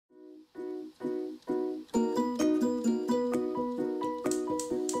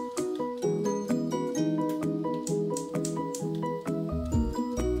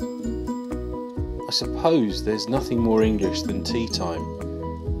I suppose there's nothing more English than tea time.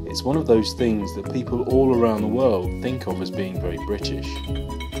 It's one of those things that people all around the world think of as being very British.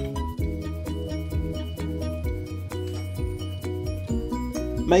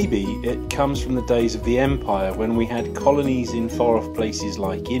 Maybe it comes from the days of the Empire, when we had colonies in far-off places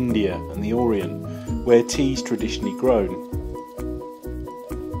like India and the Orient, where tea's traditionally grown.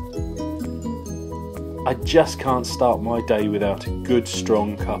 I just can't start my day without a good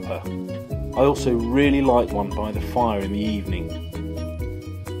strong cuppa. I also really like one by the fire in the evening.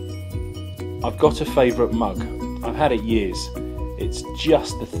 I've got a favourite mug. I've had it years. It's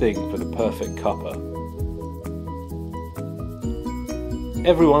just the thing for the perfect cuppa.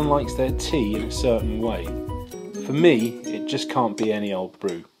 Everyone likes their tea in a certain way. For me, it just can't be any old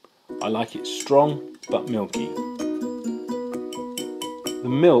brew. I like it strong but milky. The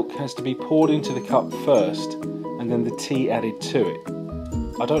milk has to be poured into the cup first and then the tea added to it.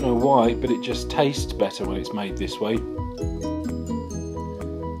 I don't know why, but it just tastes better when it's made this way.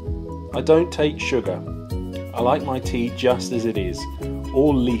 I don't take sugar. I like my tea just as it is,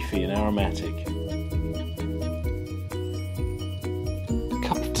 all leafy and aromatic. A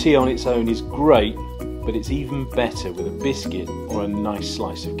cup of tea on its own is great, but it's even better with a biscuit or a nice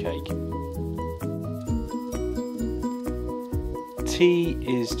slice of cake. Tea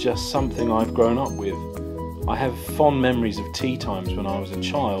is just something I've grown up with. I have fond memories of tea times when I was a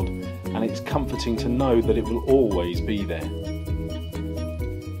child, and it's comforting to know that it will always be there.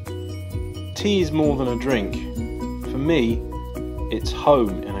 Tea is more than a drink. For me, it's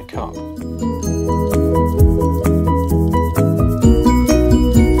home in a cup.